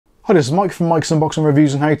Hi, this is Mike from Mike's Unboxing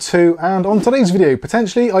Reviews and How To, and on today's video,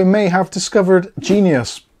 potentially I may have discovered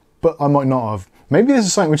genius, but I might not have. Maybe this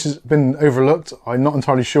is something which has been overlooked, I'm not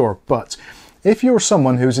entirely sure, but if you're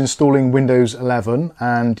someone who's installing Windows 11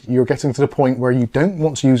 and you're getting to the point where you don't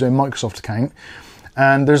want to use a Microsoft account,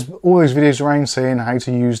 and there's all those videos around saying how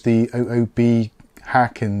to use the OOB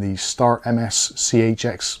hack in the Start MS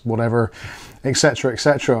CHX whatever, etc,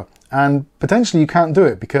 etc. And potentially you can't do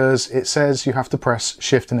it because it says you have to press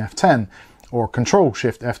Shift and F10 or Control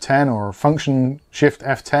Shift F10 or Function Shift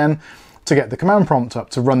F10 to get the command prompt up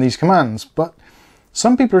to run these commands. But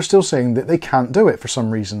some people are still saying that they can't do it for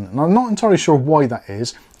some reason, and I'm not entirely sure why that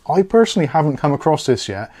is. I personally haven't come across this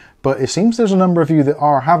yet, but it seems there's a number of you that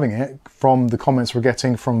are having it from the comments we're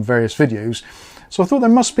getting from various videos. So I thought there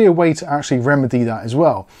must be a way to actually remedy that as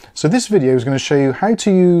well. So this video is going to show you how to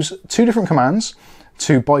use two different commands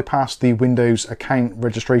to bypass the Windows account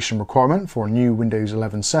registration requirement for new Windows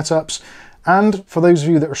 11 setups. And for those of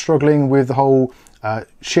you that are struggling with the whole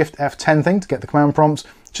Shift F10 thing to get the command prompt,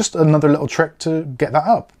 just another little trick to get that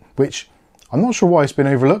up, which I'm not sure why it's been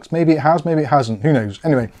overlooked. Maybe it has, maybe it hasn't, who knows.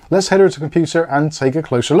 Anyway, let's head over to the computer and take a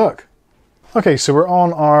closer look. Okay, so we're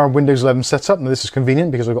on our Windows 11 setup. Now this is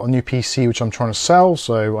convenient because I've got a new PC which I'm trying to sell,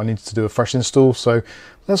 so I need to do a fresh install. So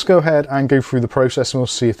let's go ahead and go through the process and we'll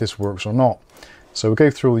see if this works or not. So we'll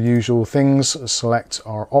go through all the usual things, select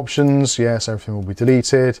our options. Yes, everything will be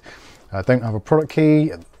deleted. Don't have a product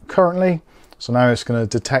key currently. So now it's going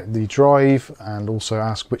to detect the drive and also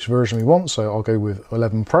ask which version we want. So I'll go with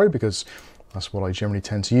 11 Pro because that's what I generally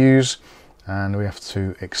tend to use. And we have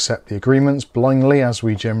to accept the agreements blindly as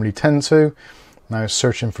we generally tend to. Now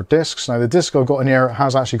searching for disks. Now the disk I've got in here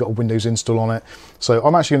has actually got a Windows install on it. So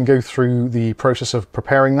I'm actually going to go through the process of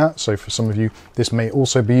preparing that. So for some of you, this may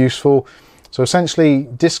also be useful. So essentially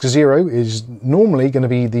disk 0 is normally going to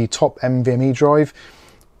be the top NVMe drive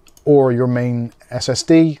or your main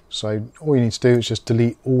SSD. So all you need to do is just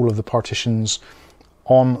delete all of the partitions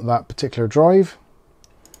on that particular drive.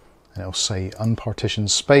 And it'll say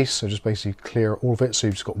unpartitioned space. So just basically clear all of it. So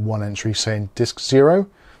you've just got one entry saying disk 0.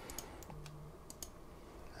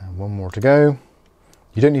 And one more to go.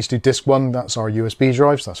 You don't need to do disk 1, that's our USB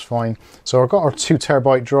drive, so that's fine. So I've got our 2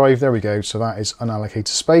 terabyte drive, there we go. So that is unallocated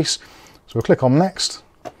space. So we'll click on next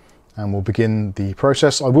and we'll begin the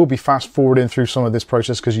process. I will be fast forwarding through some of this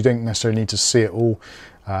process because you don't necessarily need to see it all.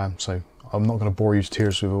 So I'm not going to bore you to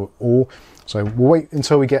tears with it all. So we'll wait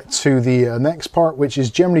until we get to the next part, which is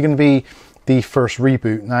generally going to be the first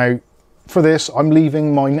reboot. Now for this, I'm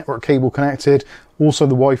leaving my network cable connected. Also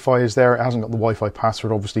the Wi-Fi is there. It hasn't got the Wi-Fi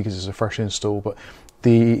password obviously because it's a fresh install, but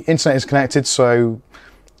the internet is connected. So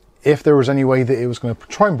if there was any way that it was going to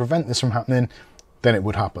try and prevent this from happening, then it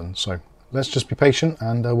would happen. So let's just be patient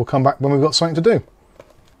and we'll come back when we've got something to do.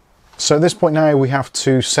 So at this point now we have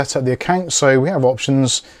to set up the account. So we have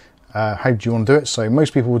options. How do you want to do it? So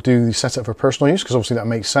most people would do the setup for personal use because obviously that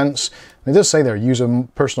makes sense. And it does say there, use a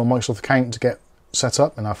personal Microsoft account to get set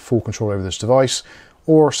up and have full control over this device,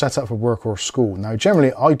 or set up for work or school. Now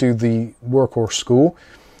generally I do the work or school,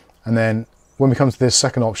 and then when we come to this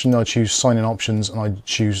second option I choose sign in options and I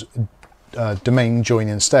choose domain join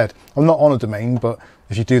instead. I'm not on a domain, but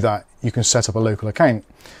if you do that you can set up a local account.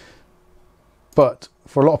 But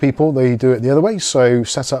for a lot of people they do it the other way, so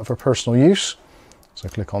set up for personal use. So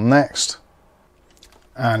click on next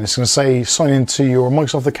and it's going to say sign into your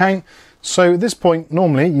Microsoft account. So at this point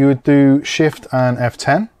normally you would do Shift and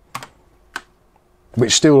F10,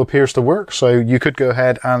 which still appears to work. So you could go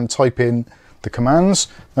ahead and type in the commands.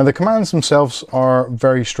 Now the commands themselves are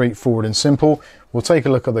very straightforward and simple. We'll take a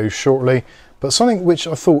look at those shortly. But something which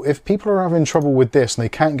I thought, if people are having trouble with this and they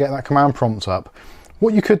can't get that command prompt up,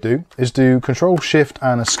 what you could do is do Control Shift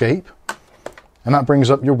and Escape, and that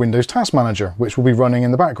brings up your Windows Task Manager, which will be running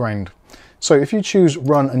in the background. So if you choose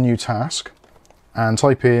Run a New Task and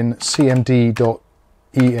type in cmd.exe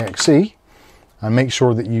and make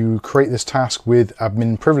sure that you create this task with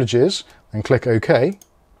admin privileges and click OK,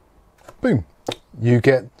 boom, you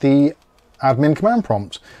get the admin command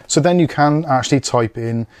prompt. So then you can actually type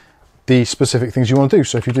in the specific things you want to do.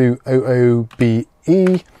 So if you do OOBE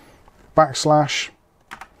 /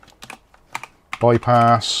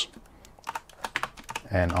 bypass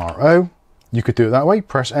NRO, you could do it that way,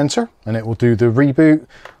 press enter and it will do the reboot.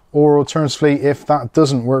 Or alternatively, if that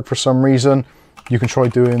doesn't work for some reason, you can try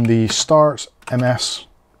doing the start ms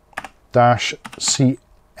 -cxh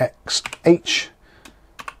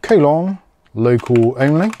local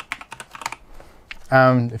only.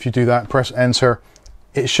 And if you do that, press enter,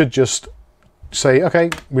 it should just say, okay,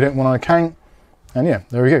 we don't want an account. And yeah,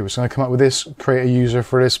 there we go. It's going to come up with this, create a user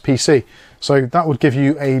for this PC. So that would give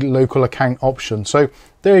you a local account option. So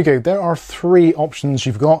there you go. There are 3 options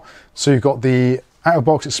you've got. So you've got the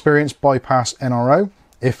out-of-box experience bypass NRO,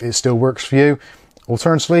 if it still works for you.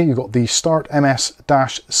 Alternatively, you've got the start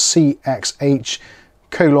ms-cxh :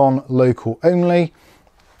 local only.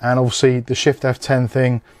 And obviously the Shift F10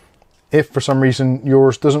 thing, if for some reason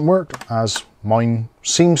yours doesn't work, as mine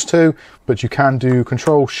seems to, but you can do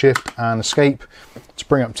Control, Shift and Escape to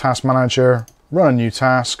bring up Task Manager, run a new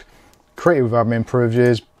task, create it with admin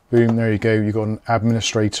privileges, boom, there you go, you've got an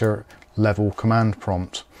administrator level command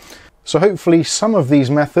prompt. So hopefully some of these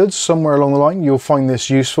methods, somewhere along the line, you'll find this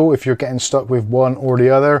useful if you're getting stuck with one or the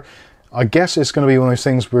other. I guess it's going to be one of those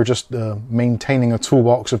things we're just maintaining a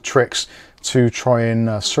toolbox of tricks to try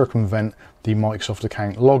and circumvent the Microsoft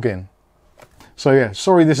account login. So yeah,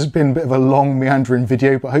 sorry this has been a bit of a long meandering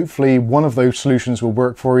video, but hopefully one of those solutions will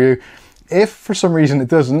work for you. If for some reason it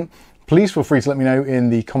doesn't, please feel free to let me know in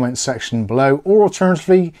the comments section below, or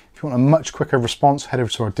alternatively, if you want a much quicker response, head over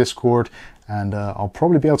to our Discord and I'll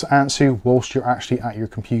probably be able to answer you whilst you're actually at your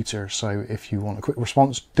computer. So if you want a quick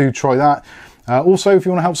response, do try that. Also, if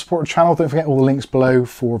you want to help support the channel, don't forget all the links below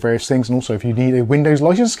for various things. And also, if you need a Windows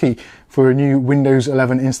license key for a new Windows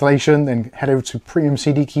 11 installation, then head over to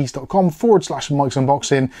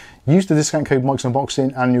premiumcdkeys.com/MikesUnboxing. Use the discount code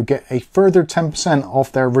MikesUnboxing and you'll get a further 10%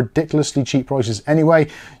 off their ridiculously cheap prices anyway.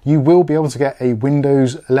 You will be able to get a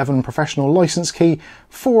Windows 11 professional license key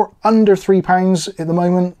for under £3 at the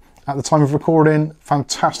moment. At the time of recording,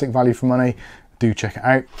 fantastic value for money. Do check it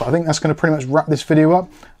out. But I think that's going to pretty much wrap this video up.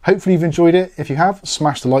 Hopefully you've enjoyed it. If you have,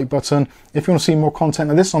 smash the like button. If you want to see more content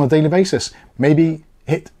like this on a daily basis, maybe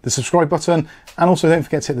hit the subscribe button. And also don't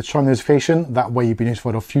forget to hit the chime notification. That way you'll be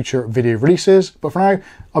notified of future video releases. But for now,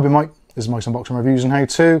 I've been Mike. This is Mike's Unboxing Reviews and How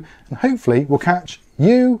To. And hopefully we'll catch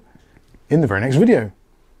you in the very next video.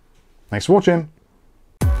 Thanks for watching.